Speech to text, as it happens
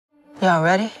Y'all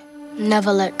ready?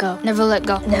 Never let go. Never let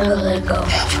go. Never let go.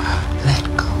 Never let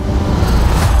go.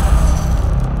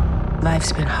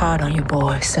 Life's been hard on you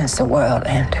boys since the world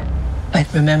ended.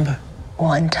 But remember,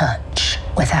 one touch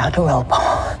without a rope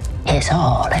on is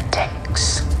all it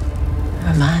takes.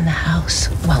 Remind the house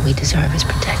why we deserve its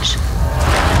protection.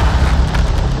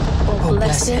 O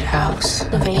blessed house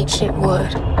of ancient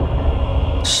wood,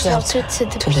 shelter to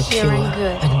the pure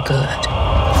and good.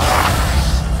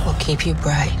 Will keep you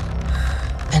bright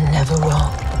and never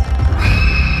wrong.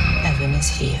 Heaven is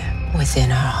here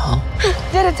within our home.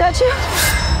 Did it touch you?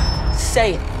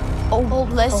 Say it. O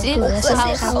blessed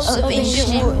house of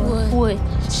ancient wood,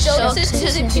 shelter to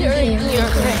the pure and good.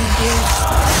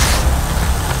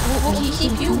 Will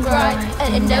keep you bright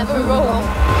and never wrong.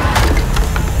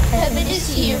 Heaven is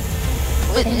here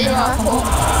within our home.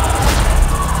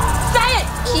 Say it!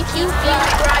 Keep you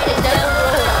bright and never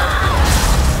wrong.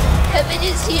 Heaven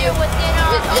is here within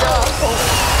our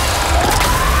home.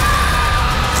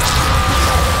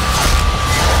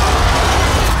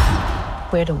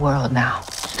 We're the world now.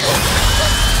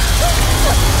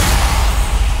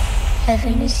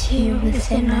 Heaven is here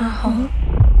within our home.